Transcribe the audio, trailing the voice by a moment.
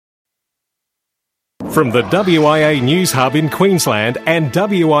From the WIA News Hub in Queensland and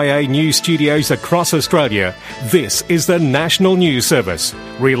WIA News Studios across Australia, this is the National News Service,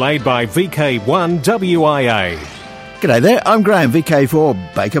 relayed by VK1 WIA. G'day there, I'm Graham,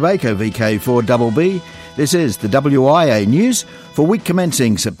 VK4 Baker, VK4 Double B. This is the WIA News for week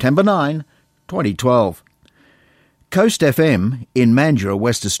commencing September 9, 2012. Coast FM in Mandurah,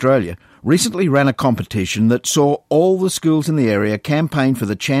 West Australia, recently ran a competition that saw all the schools in the area campaign for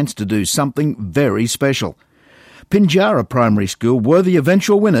the chance to do something very special. Pinjarra Primary School were the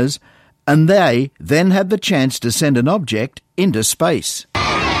eventual winners, and they then had the chance to send an object into space. 7, 6,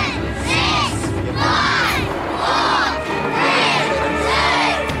 5, 4,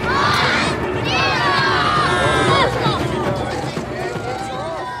 3, 2,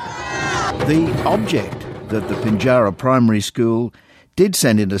 1, 0. The object that the Pinjarra Primary School did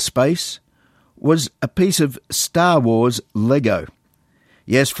send into space was a piece of Star Wars Lego.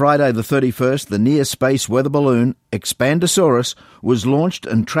 Yes, Friday the 31st, the near-space weather balloon Expandosaurus was launched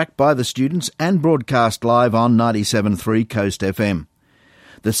and tracked by the students and broadcast live on 97.3 Coast FM.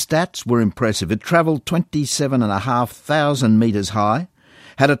 The stats were impressive. It travelled 27,500 metres high,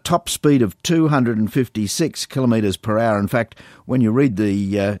 had a top speed of 256 kilometres per hour. In fact, when you read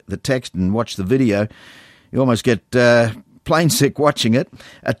the text and watch the video, you almost get plane sick watching it.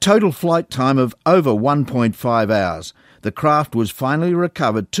 A total flight time of over 1.5 hours. The craft was finally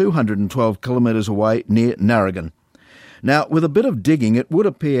recovered 212 kilometres away near Narrogin. Now, with a bit of digging, it would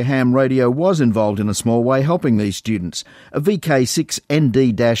appear ham radio was involved in a small way helping these students. A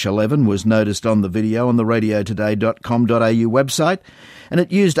VK6ND-11 was noticed on the video on the radiotoday.com.au website, and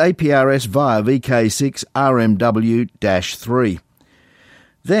it used APRS via VK6RMW-3.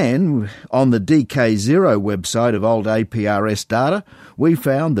 Then, on the DK0 website of old APRS data, we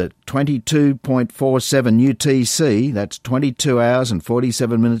found that 22.47 UTC, that's 22 hours and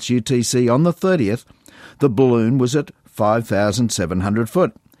 47 minutes UTC on the 30th, the balloon was at 5,700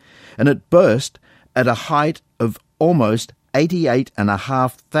 foot, and it burst at a height of almost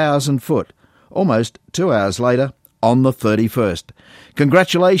 88,500 foot, almost 2 hours later on the 31st.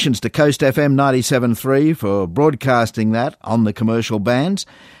 Congratulations to Coast FM 97.3 for broadcasting that on the commercial bands,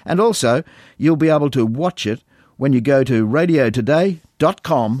 and also you'll be able to watch it when you go to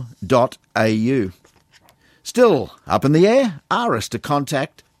radiotoday.com.au. Still up in the air, ARIS to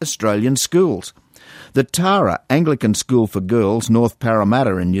contact Australian schools. The Tara Anglican School for Girls, North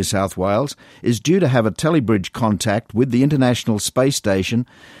Parramatta in New South Wales, is due to have a telebridge contact with the International Space Station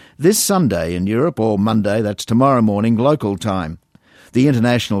this Sunday in Europe, or Monday, that's tomorrow morning, local time. The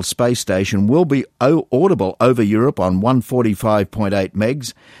International Space Station will be audible over Europe on 145.8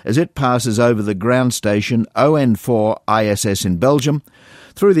 megs as it passes over the ground station ON4 ISS in Belgium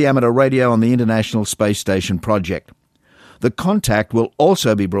through the amateur radio on the International Space Station project. The contact will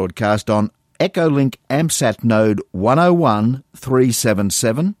also be broadcast on Echolink AMSAT node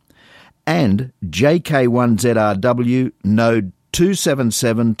 101377 and JK1ZRW node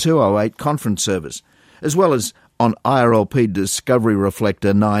 277208 conference service, as well as on IRLP Discovery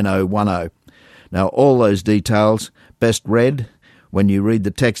Reflector 9010. Now, all those details best read when you read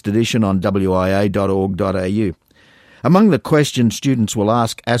the text edition on wia.org.au. Among the questions students will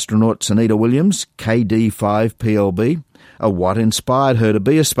ask astronaut Sunita Williams, KD5PLB, are what inspired her to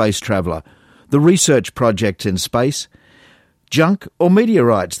be a space traveller, the research projects in space, junk or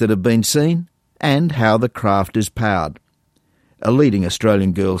meteorites that have been seen, and how the craft is powered. A leading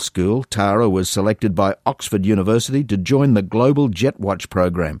Australian girls' school, Tara was selected by Oxford University to join the Global JetWatch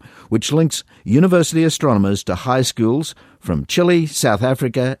program, which links university astronomers to high schools from Chile, South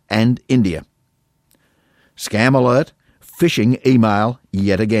Africa and India. Scam alert, phishing email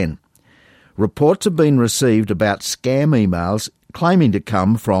yet again. Reports have been received about scam emails claiming to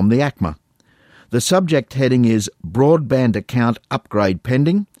come from the ACMA. The subject heading is Broadband Account Upgrade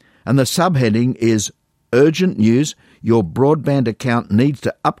Pending, and the subheading is Urgent News, your broadband account needs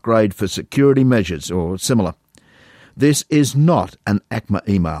to upgrade for security measures, or similar. This is not an ACMA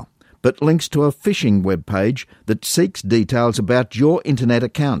email, but links to a phishing web page that seeks details about your internet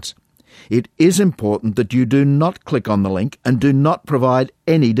accounts. It is important that you do not click on the link and do not provide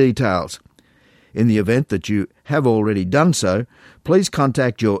any details. In the event that you have already done so, please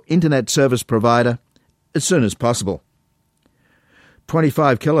contact your internet service provider as soon as possible.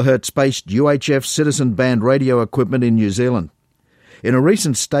 25 kHz-based UHF citizen band radio equipment in New Zealand. In a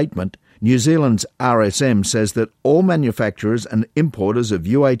recent statement, New Zealand's RSM says that all manufacturers and importers of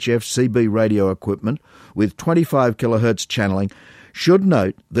UHF CB radio equipment with 25 kHz channeling should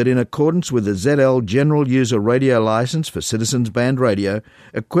note that in accordance with the ZL General User Radio Licence for Citizens Band Radio,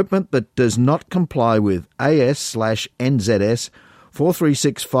 equipment that does not comply with AS/NZS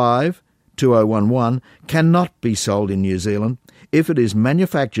 4365 2011 cannot be sold in New Zealand if it is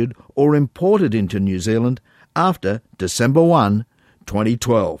manufactured or imported into New Zealand after December 1,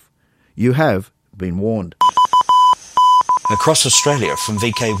 2012. You have been warned. Across Australia from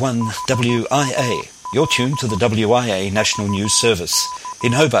VK1 WIA, you're tuned to the WIA National News Service.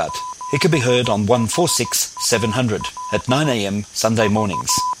 In Hobart, it can be heard on 146 700 at 9 a.m. Sunday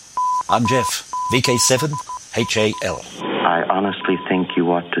mornings. I'm Jeff, VK7 HAL. I honestly think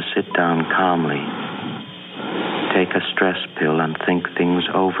you ought to sit down calmly, take a stress pill and think things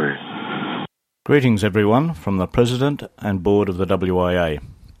over. Greetings everyone from the President and Board of the WIA.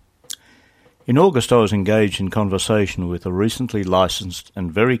 In August I was engaged in conversation with a recently licensed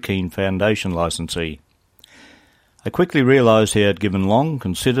and very keen foundation licensee. I quickly realised he had given long,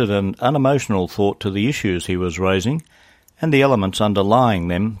 considered and unemotional thought to the issues he was raising and the elements underlying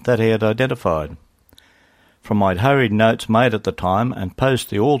them that he had identified. From my hurried notes made at the time and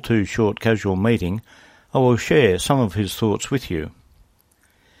post the all-too-short casual meeting, I will share some of his thoughts with you.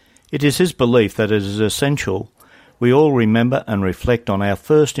 It is his belief that it is essential we all remember and reflect on our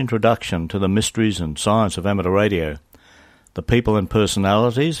first introduction to the mysteries and science of amateur radio, the people and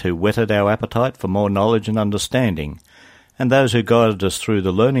personalities who whetted our appetite for more knowledge and understanding, and those who guided us through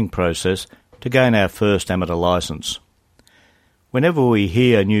the learning process to gain our first amateur licence. Whenever we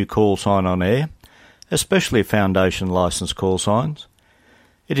hear a new call sign on air, especially foundation licence call signs,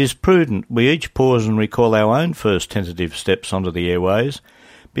 it is prudent we each pause and recall our own first tentative steps onto the airways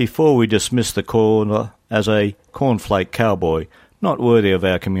before we dismiss the caller as a cornflake cowboy not worthy of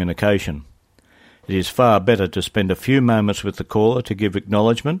our communication. It is far better to spend a few moments with the caller to give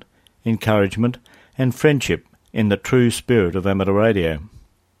acknowledgement, encouragement and friendship in the true spirit of amateur radio.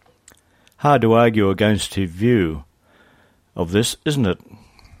 Hard to argue against his view of this, isn't it?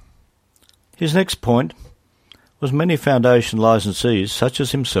 His next point was many foundation licensees, such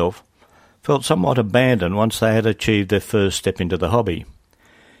as himself, felt somewhat abandoned once they had achieved their first step into the hobby.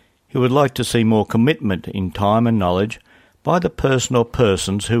 He would like to see more commitment in time and knowledge by the person or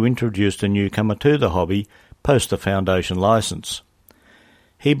persons who introduced a newcomer to the hobby post the foundation licence.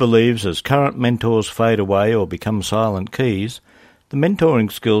 He believes as current mentors fade away or become silent keys, the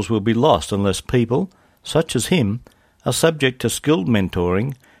mentoring skills will be lost unless people, such as him, are subject to skilled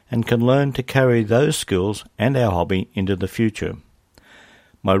mentoring and can learn to carry those skills and our hobby into the future.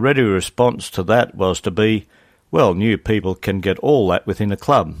 My ready response to that was to be, well, new people can get all that within a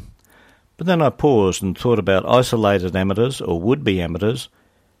club. But then I paused and thought about isolated amateurs or would-be amateurs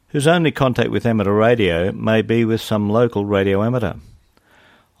whose only contact with amateur radio may be with some local radio amateur.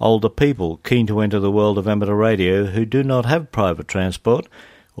 Older people keen to enter the world of amateur radio who do not have private transport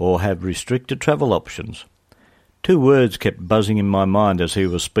or have restricted travel options. Two words kept buzzing in my mind as he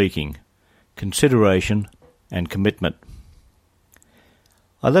was speaking: consideration and commitment.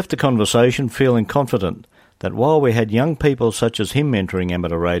 I left the conversation feeling confident that while we had young people such as him entering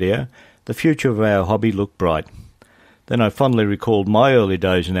amateur radio, the future of our hobby looked bright. Then I fondly recalled my early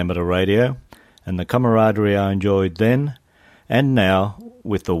days in amateur radio and the camaraderie I enjoyed then and now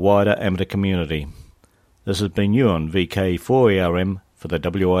with the wider amateur community. This has been Ewan, VK4ERM for the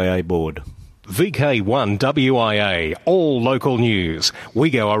WIA board. VK1 WIA, all local news. We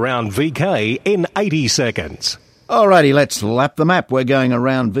go around VK in 80 seconds. Alrighty, let's lap the map. We're going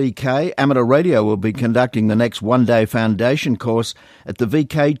around VK. Amateur Radio will be conducting the next one-day foundation course at the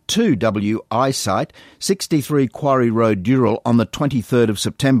VK2WI site, 63 Quarry Road, Dural, on the 23rd of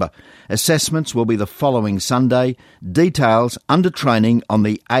September. Assessments will be the following Sunday. Details under training on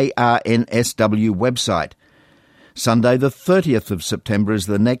the ARNSW website. Sunday the 30th of September is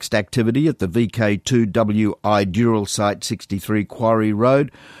the next activity at the VK2WI Dural site, 63 Quarry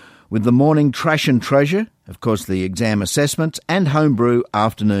Road, with the morning Trash and Treasure, of course the exam assessments, and homebrew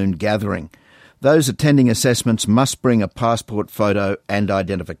afternoon gathering. Those attending assessments must bring a passport photo and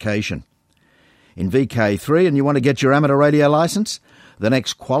identification. In VK3, and you want to get your amateur radio licence? The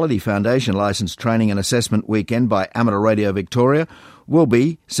next Quality Foundation Licence Training and Assessment Weekend by Amateur Radio Victoria will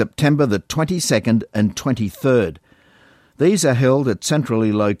be September the 22nd and 23rd. These are held at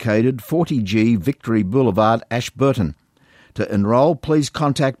centrally located 40G Victory Boulevard, Ashburton. To enrol, please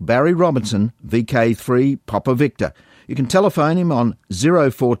contact Barry Robinson, VK3 Papa Victor. You can telephone him on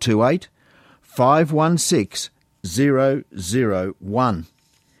 0428 516 001.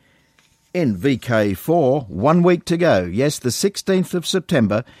 In VK4, 1 week to go. Yes, the 16th of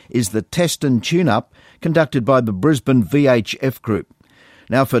September is the Test and Tune-Up conducted by the Brisbane VHF Group.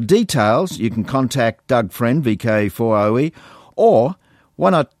 Now, for details, you can contact Doug Friend, VK4OE, or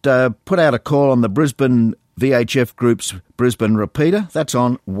why not put out a call on the Brisbane VHF Group's Brisbane repeater. That's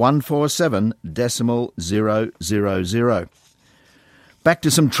on 147.000. Back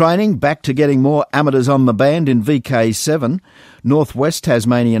to some training, back to getting more amateurs on the band in VK7, Northwest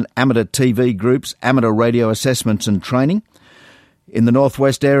Tasmanian Amateur TV Group's Amateur Radio Assessments and Training. In the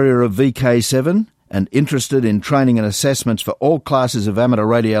Northwest area of VK7 and interested in training and assessments for all classes of amateur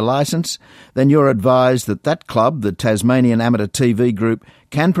radio licence, then you're advised that that club, the Tasmanian Amateur TV Group,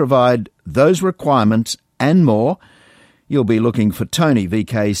 can provide those requirements and more. You'll be looking for Tony,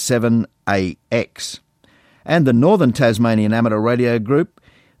 VK7AX. And the Northern Tasmanian Amateur Radio Group,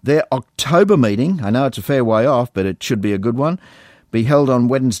 their October meeting, I know it's a fair way off, but it should be a good one, be held on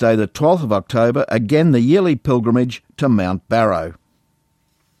Wednesday the 12th of October, again the yearly pilgrimage to Mount Barrow.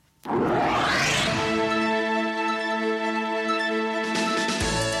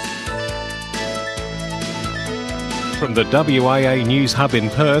 From the WIA News Hub in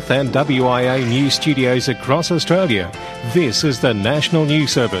Perth and WIA News Studios across Australia, this is the National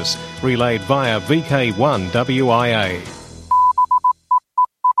News Service, relayed via VK1 WIA.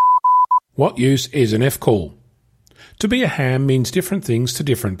 What use is an F-call? To be a ham means different things to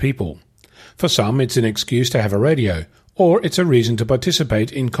different people. For some, it's an excuse to have a radio, or it's a reason to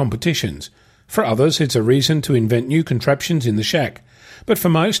participate in competitions. For others, it's a reason to invent new contraptions in the shack. But for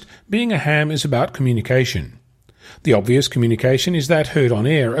most, being a ham is about communication. The obvious communication is that heard on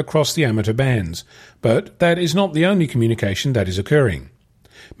air across the amateur bands, but that is not the only communication that is occurring.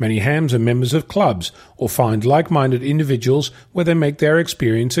 Many hams are members of clubs or find like-minded individuals where they make their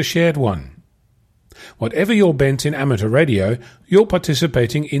experience a shared one. Whatever your bent in amateur radio, you're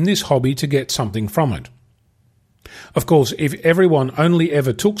participating in this hobby to get something from it. Of course, if everyone only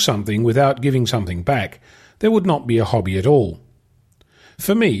ever took something without giving something back, there would not be a hobby at all.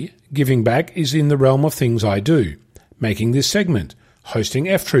 For me, giving back is in the realm of things I do. Making this segment, hosting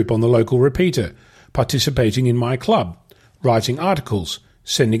F-Troop on the local repeater, participating in my club, writing articles,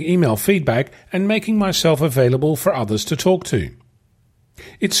 sending email feedback and making myself available for others to talk to.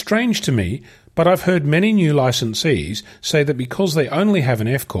 It's strange to me, but I've heard many new licensees say that because they only have an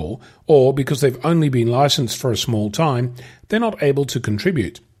F-call, or because they've only been licensed for a small time, they're not able to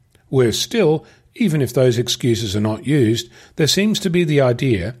contribute. Worse still, even if those excuses are not used, there seems to be the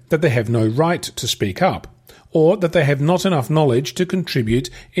idea that they have no right to speak up, or that they have not enough knowledge to contribute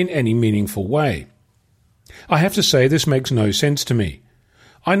in any meaningful way. I have to say this makes no sense to me.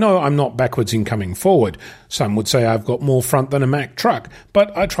 I know I'm not backwards in coming forward. Some would say I've got more front than a Mack truck,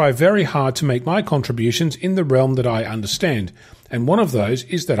 but I try very hard to make my contributions in the realm that I understand, and one of those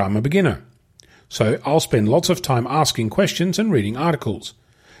is that I'm a beginner. So I'll spend lots of time asking questions and reading articles.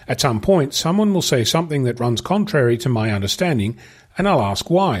 At some point, someone will say something that runs contrary to my understanding, and I'll ask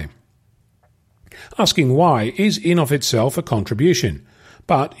why. Asking why is in of itself a contribution,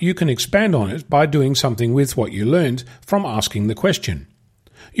 but you can expand on it by doing something with what you learned from asking the question.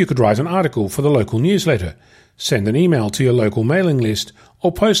 You could write an article for the local newsletter, send an email to your local mailing list,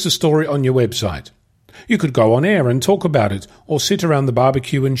 or post a story on your website. You could go on air and talk about it, or sit around the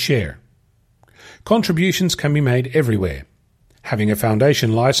barbecue and share. Contributions can be made everywhere. Having a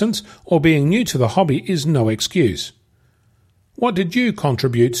foundation license or being new to the hobby is no excuse. What did you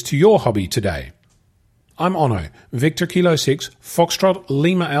contribute to your hobby today? I'm Ono, Victor Kilo 6, Foxtrot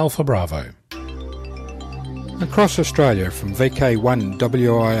Lima Alpha Bravo. Across Australia from VK1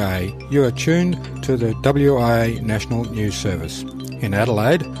 WIA, you are tuned to the WIA National News Service. In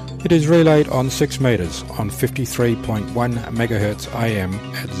Adelaide, it is relayed on 6 metres on 53.1 MHz AM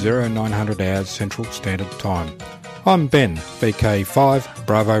at 0900 hours Central Standard Time. I'm Ben, VK5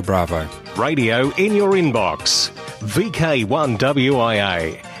 Bravo Bravo. Radio in your inbox. VK1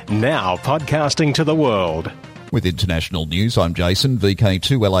 WIA. Now podcasting to the world. With international news, I'm Jason,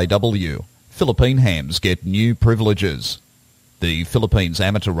 VK2LAW. Philippine hams get new privileges. The Philippines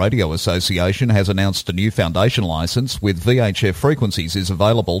Amateur Radio Association has announced a new foundation licence with VHF frequencies is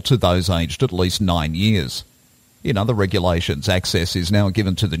available to those aged at least 9 years. In other regulations, access is now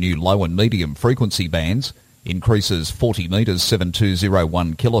given to the new low and medium frequency bands, increases 40 metres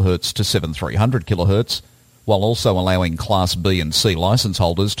 7201 kHz to 7300 kHz, while also allowing Class B and C licence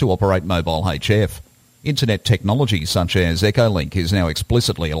holders to operate mobile HF. Internet technology such as Echolink is now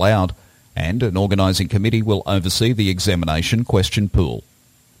explicitly allowed, and an organising committee will oversee the examination question pool.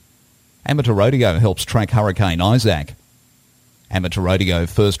 Amateur radio helps track Hurricane Isaac. Amateur radio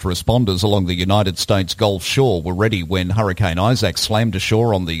first responders along the United States Gulf Shore were ready when Hurricane Isaac slammed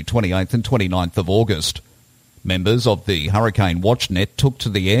ashore on the 28th and 29th of August. Members of the Hurricane Watch Net took to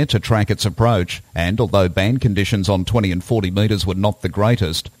the air to track its approach, and although band conditions on 20 and 40 metres were not the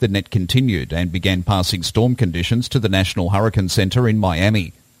greatest, the net continued and began passing storm conditions to the National Hurricane Centre in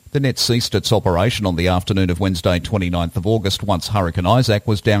Miami. The net ceased its operation on the afternoon of Wednesday 29th of August once Hurricane Isaac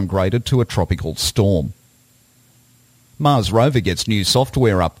was downgraded to a tropical storm. Mars rover gets new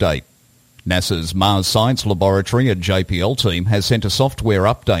software update. NASA's Mars Science Laboratory and JPL team has sent a software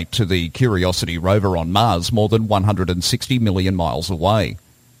update to the Curiosity rover on Mars more than 160 million miles away.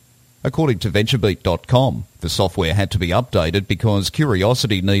 According to VentureBeat.com, the software had to be updated because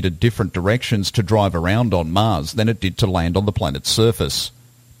Curiosity needed different directions to drive around on Mars than it did to land on the planet's surface.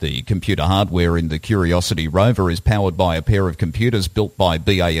 The computer hardware in the Curiosity rover is powered by a pair of computers built by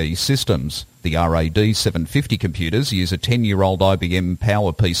BAE Systems. The RAD 750 computers use a 10-year-old IBM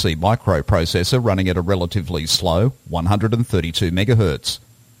PowerPC microprocessor running at a relatively slow 132 MHz.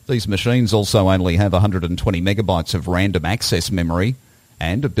 These machines also only have 120 megabytes of random access memory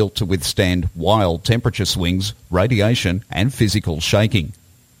and are built to withstand wild temperature swings, radiation and physical shaking.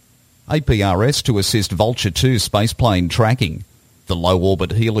 APRS to assist Vulture 2 spaceplane tracking. The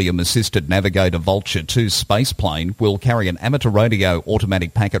low-orbit helium-assisted Navigator Vulture 2 spaceplane will carry an amateur radio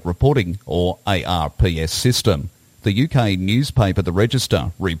automatic packet reporting, or ARPS system. The UK newspaper The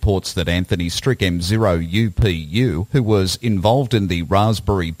Register reports that Anthony Strick M0UPU, who was involved in the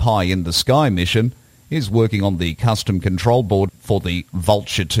Raspberry Pi in the Sky mission, is working on the custom control board for the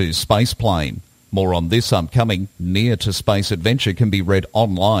Vulture 2 spaceplane. More on this upcoming near-to-space adventure can be read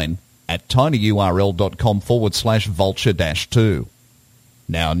online at tinyurl.com/vulture-2.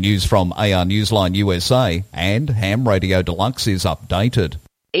 Now news from AR Newsline USA, and Ham Radio Deluxe is updated.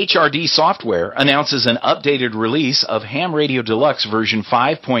 HRD Software announces an updated release of Ham Radio Deluxe version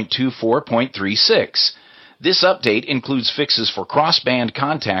 5.24.36. This update includes fixes for cross-band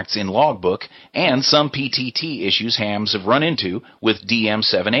contacts in Logbook and some PTT issues hams have run into with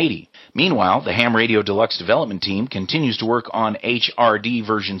DM780. Meanwhile, the Ham Radio Deluxe development team continues to work on HRD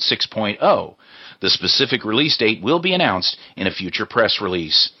version 6.0. The specific release date will be announced in a future press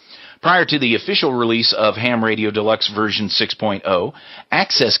release. Prior to the official release of Ham Radio Deluxe version 6.0,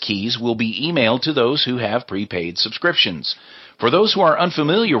 access keys will be emailed to those who have prepaid subscriptions. For those who are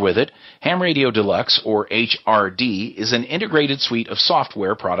unfamiliar with it, Ham Radio Deluxe, or HRD, is an integrated suite of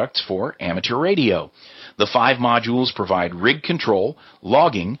software products for amateur radio. The 5 modules provide rig control,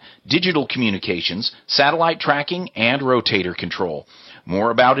 logging, digital communications, satellite tracking, and rotator control.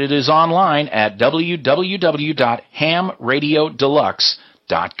 More about it is online at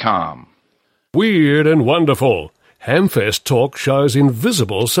www.hamradiodeluxe.com. Weird and wonderful. Hamfest Talk shows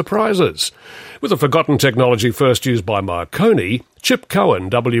invisible surprises. With a forgotten technology first used by Marconi, Chip Cohen,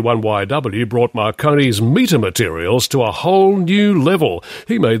 W1YW, brought Marconi's metamaterials to a whole new level.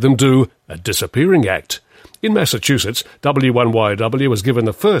 He made them do a disappearing act. In Massachusetts, W1YW was given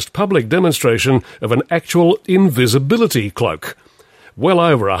the first public demonstration of an actual invisibility cloak. Well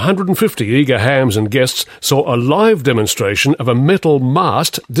over 150 eager hams and guests saw a live demonstration of a metal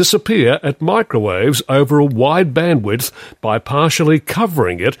mast disappear at microwaves over a wide bandwidth by partially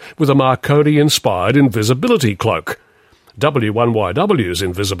covering it with a Marconi-inspired invisibility cloak. W1YW's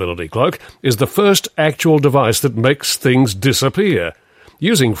invisibility cloak is the first actual device that makes things disappear.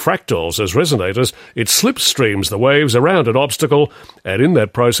 Using fractals as resonators, it slipstreams the waves around an obstacle and in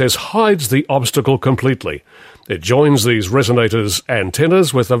that process hides the obstacle completely. It joins these resonators'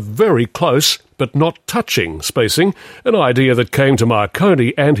 antennas with a very close but not touching spacing, an idea that came to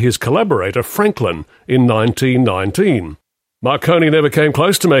Marconi and his collaborator Franklin in 1919. Marconi never came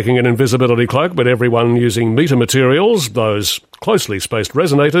close to making an invisibility cloak, but everyone using metamaterials, those closely spaced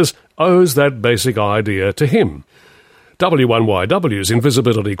resonators, owes that basic idea to him. W1YW's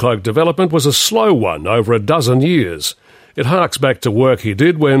invisibility cloak development was a slow one over a dozen years. It harks back to work he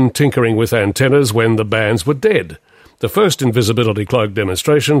did when tinkering with antennas when the bands were dead. The first invisibility cloak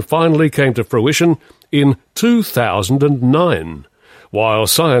demonstration finally came to fruition in 2009. While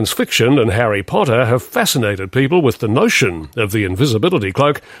science fiction and Harry Potter have fascinated people with the notion of the invisibility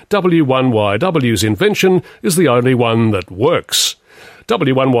cloak, W1YW's invention is the only one that works.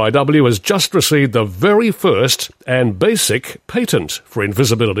 W1YW has just received the very first and basic patent for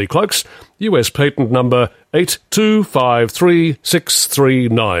invisibility cloaks, US patent number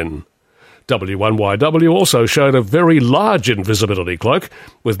 8253639. W1YW also showed a very large invisibility cloak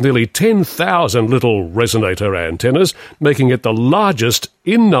with nearly 10,000 little resonator antennas, making it the largest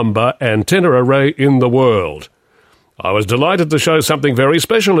in-number antenna array in the world. I was delighted to show something very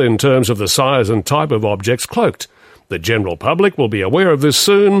special in terms of the size and type of objects cloaked. The general public will be aware of this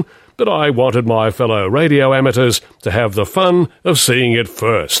soon, but I wanted my fellow radio amateurs to have the fun of seeing it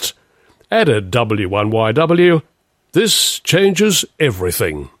first. Added W1YW, this changes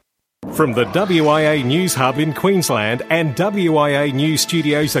everything. From the WIA News Hub in Queensland and WIA News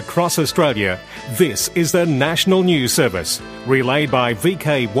Studios across Australia, this is the National News Service, relayed by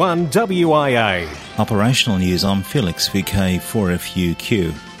VK1 WIA. Operational news on Felix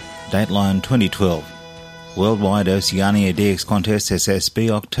VK4FUQ. Dateline 2012. Worldwide Oceania DX Contest SSB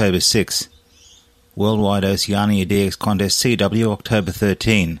October 6. Worldwide Oceania DX Contest CW October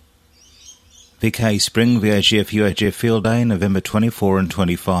 13. VK Spring VHF UHF Field Day November 24 and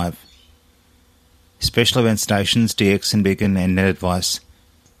 25. Special Event Stations DX and Beacon and Net Advice.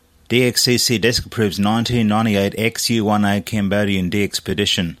 DXCC Desk approves 1998 XU1A Cambodian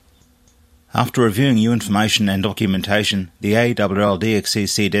DXpedition. After reviewing new information and documentation, the ARRL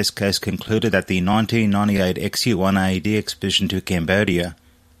DXCC Desk has concluded that the 1998 XU1A DXpedition to Cambodia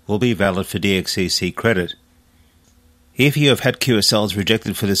will be valid for DXCC credit. If you have had QSLs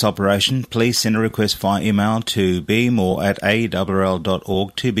rejected for this operation, please send a request via email to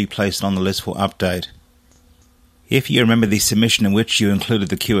bmore@arrl.org to be placed on the list for update. If you remember the submission in which you included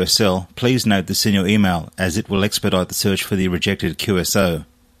the QSL, please note this in your email, as it will expedite the search for the rejected QSO.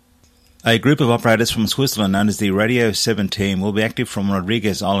 A group of operators from Switzerland known as the Radio 7 team will be active from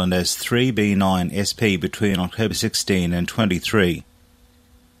Rodriguez Island as 3B9 SP between October 16 and 23.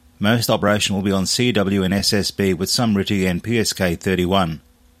 Most operation will be on CW and SSB with some RTTY and PSK 31.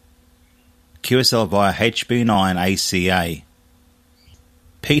 QSL via HB9 ACA.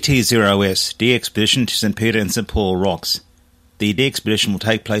 PT0S, DXpedition to St. Peter and St. Paul Rocks. The DXpedition will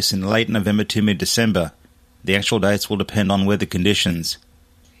take place in late November to mid-December. The actual dates will depend on weather conditions.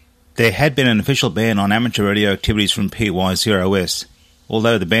 There had been an official ban on amateur radio activities from PY0S.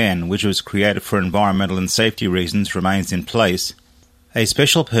 Although the ban, which was created for environmental and safety reasons, remains in place, a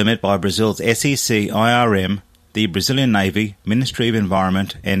special permit by Brazil's SEC IRM, the Brazilian Navy, Ministry of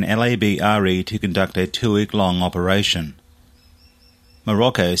Environment and LABRE to conduct a 2-week-long operation.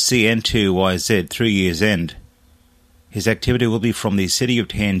 Morocco CN2YZ 3 years end. His activity will be from the city of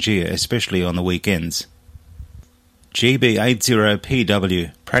Tangier, especially on the weekends.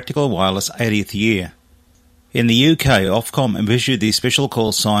 GB80PW, Practical Wireless 80th year. In the UK, Ofcom have issued the special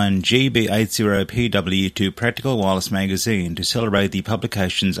call sign GB80PW to Practical Wireless magazine to celebrate the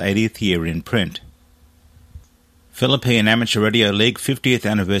publication's 80th year in print. Philippine Amateur Radio League 50th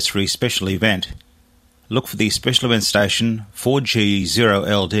Anniversary Special Event. Look for the special event station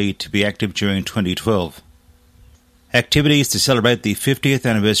 4G0LD to be active during 2012. Activities to celebrate the 50th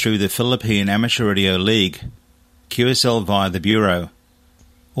anniversary of the Philippine Amateur Radio League. QSL via the Bureau.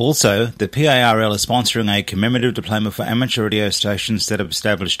 Also, the PARL is sponsoring a commemorative diploma for amateur radio stations that have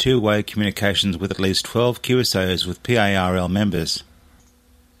established two-way communications with at least 12 QSOs with PARL members.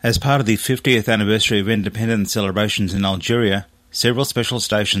 As part of the 50th anniversary of independence celebrations in Algeria, several special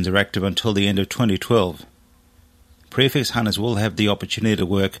stations are active until the end of 2012. Prefix hunters will have the opportunity to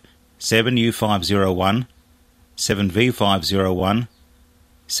work 7U501, 7V501,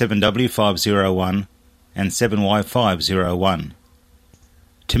 7W501, and 7Y501.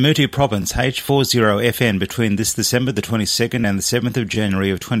 Temutu Province H40FN between this December the 22nd and the 7th of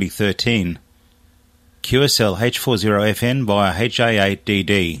January of 2013. QSL H40FN via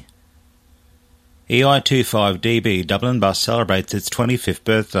HA8DD. EI25DB Dublin Bus celebrates its 25th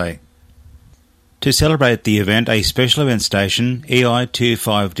birthday. To celebrate the event, a special event station,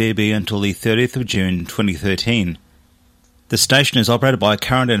 EI25DB until the 30th of June 2013. The station is operated by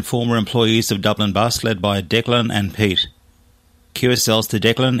current and former employees of Dublin Bus led by Declan and Pete. QSLs to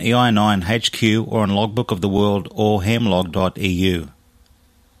Declan, EI9 HQ or on Logbook of the World or hamlog.eu.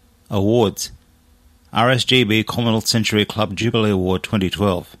 Awards. RSGB Commonwealth Century Club Jubilee Award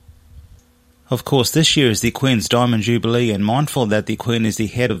 2012. Of course, this year is the Queen's Diamond Jubilee, and mindful that the Queen is the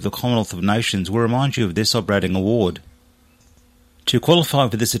head of the Commonwealth of Nations, will remind you of this operating award. To qualify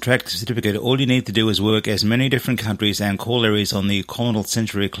for this attractive certificate, all you need to do is work as many different countries and call areas on the Commonwealth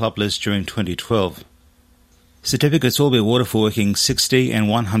Century Club list during 2012. Certificates will be awarded for working 60 and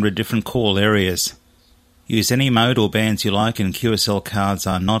 100 different call areas. Use any mode or bands you like, and QSL cards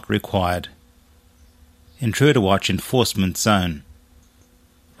are not required. Intruder Watch Enforcement Zone.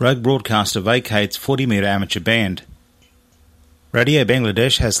 Rogue broadcaster vacates 40-metre amateur band. Radio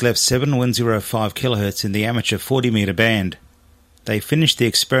Bangladesh has left 7105 kHz in the amateur 40-metre band. They finished the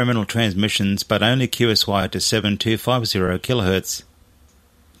experimental transmissions but only QSY to 7250 kHz.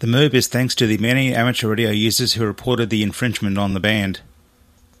 The move is thanks to the many amateur radio users who reported the infringement on the band.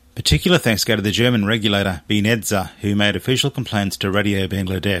 Particular thanks go to the German regulator BNetzA, who made official complaints to Radio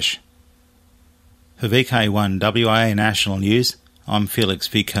Bangladesh. For VK1 WIA National News, I'm Felix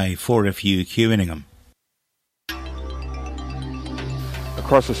VK4FU Queuinningham.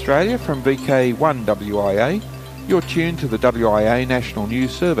 Across Australia from VK1 WIA, you're tuned to the WIA National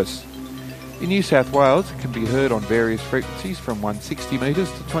News Service. In New South Wales, it can be heard on various frequencies from 160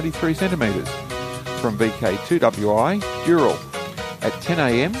 metres to 23 centimetres. From VK2WI, Dural, at 10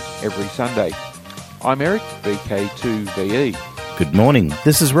 a.m. every Sunday. I'm Eric, VK2VE. Good morning,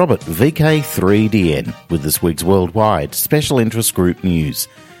 this is Robert, VK3DN, with this week's Worldwide Special Interest Group News.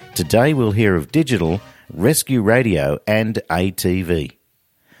 Today we'll hear of digital, rescue radio and ATV.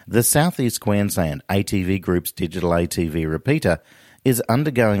 The South East Queensland ATV Group's digital ATV repeater is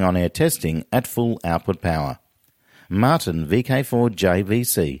undergoing on-air testing at full output power. Martin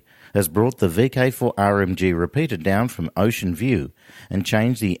VK4JVC has brought the VK4 RMG repeater down from Ocean View and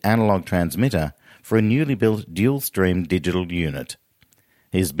changed the analogue transmitter for a newly built dual-stream digital unit.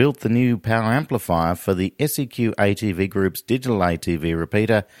 He's built the new power amplifier for the SEQ ATV Group's digital ATV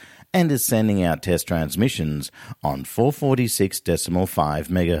repeater and is sending out test transmissions on 446.5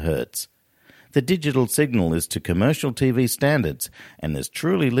 MHz. The digital signal is to commercial TV standards and is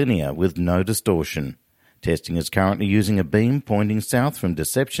truly linear with no distortion. Testing is currently using a beam pointing south from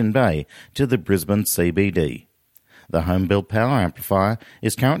Deception Bay to the Brisbane CBD. The home-built power amplifier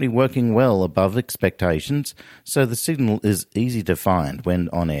is currently working well above expectations, so the signal is easy to find when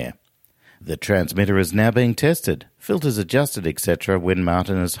on air. The transmitter is now being tested, filters adjusted, etc. when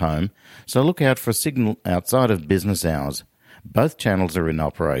Martin is home, so look out for a signal outside of business hours. Both channels are in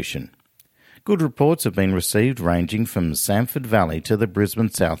operation. Good reports have been received ranging from Samford Valley to the Brisbane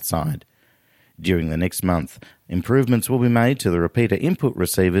South Side. During the next month, improvements will be made to the repeater input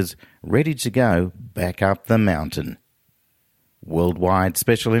receivers ready to go back up the mountain. Worldwide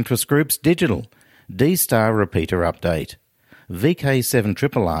Special Interest Groups Digital D-Star Repeater Update.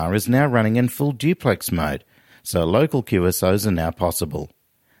 VK7RRR is now running in full duplex mode, so local QSOs are now possible.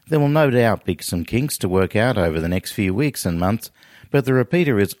 There will no doubt be some kinks to work out over the next few weeks and months, but the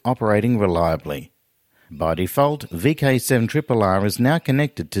repeater is operating reliably. By default, VK7RRR is now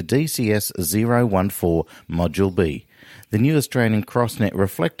connected to DCS014 Module B, the new Australian crossnet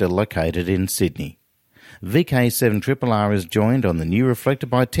reflector located in Sydney. VK7RRR is joined on the new reflector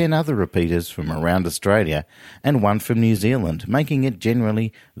by 10 other repeaters from around Australia and one from New Zealand, making it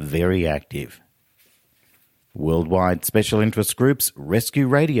generally very active. Worldwide Special Interest Groups Rescue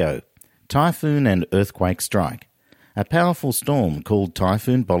Radio. Typhoon and earthquake strike. A powerful storm called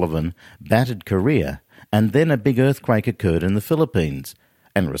Typhoon Bolivar battered Korea, and then a big earthquake occurred in the Philippines,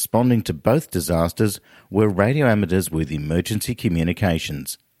 and responding to both disasters were radio amateurs with emergency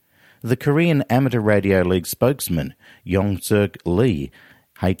communications. The Korean Amateur Radio League spokesman, Yong-Suk Lee,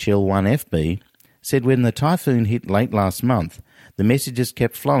 HL1FB, said when the typhoon hit late last month, the messages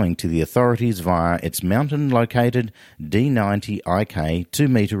kept flowing to the authorities via its mountain-located D90IK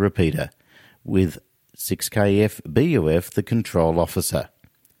 2-metre repeater, with 6KF BUF the control officer.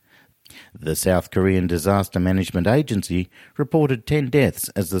 The South Korean Disaster Management Agency reported 10 deaths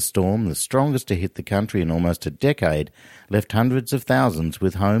as the storm, the strongest to hit the country in almost a decade, left hundreds of thousands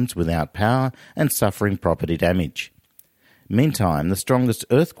with homes without power and suffering property damage. Meantime, the strongest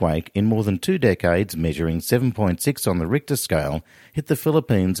earthquake in more than 2 decades, measuring 7.6 on the Richter scale, hit the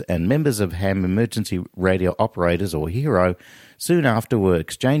Philippines, and members of Ham Emergency Radio Operators, or HERO, soon after were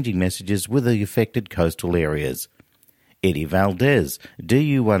exchanging messages with the affected coastal areas. Eddie Valdez,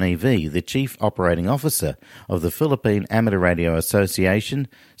 DU1EV, the Chief Operating Officer of the Philippine Amateur Radio Association,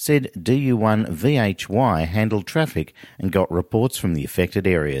 said DU1VHY handled traffic and got reports from the affected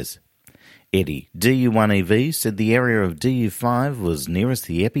areas. Eddie, DU1EV, said the area of DU5 was nearest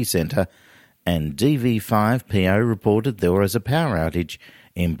the epicentre, and DV5PO reported there was a power outage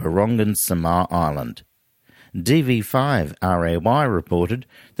in Barongan Samar Island. DV5RAY reported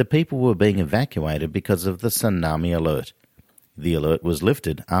the people were being evacuated because of the tsunami alert. The alert was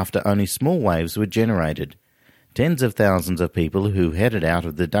lifted after only small waves were generated. Tens of thousands of people who headed out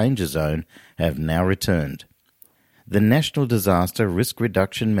of the danger zone have now returned. The National Disaster Risk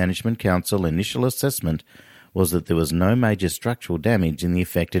Reduction Management Council initial assessment was that there was no major structural damage in the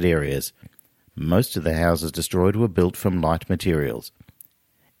affected areas. Most of the houses destroyed were built from light materials.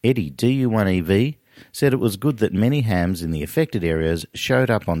 Eddie, DU1EV, said it was good that many hams in the affected areas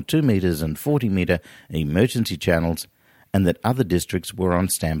showed up on 2 metres and 40 metre emergency channels, and that other districts were on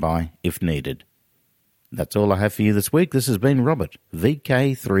standby if needed. That's all I have for you this week. This has been Robert,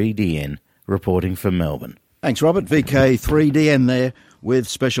 VK3DN, reporting from Melbourne. Thanks, Robert. VK3DN there with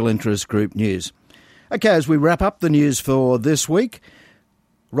Special Interest Group News. Okay, as we wrap up the news for this week,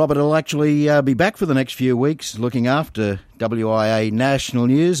 Robert will actually be back for the next few weeks looking after WIA National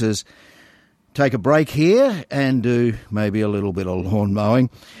News as take a break here and do maybe a little bit of lawn mowing.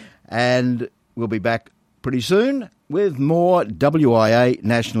 And we'll be back pretty soon with more WIA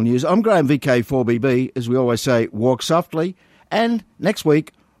National News. I'm Graham, VK4BB. As we always say, walk softly. And next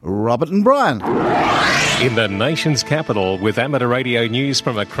week, Robert and Brian. In the nation's capital, with amateur radio news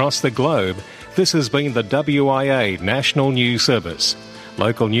from across the globe, this has been the WIA National News Service.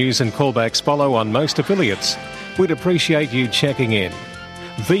 Local news and callbacks follow on most affiliates. We'd appreciate you checking in.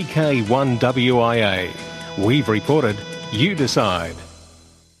 VK1WIA. We've reported, you decide.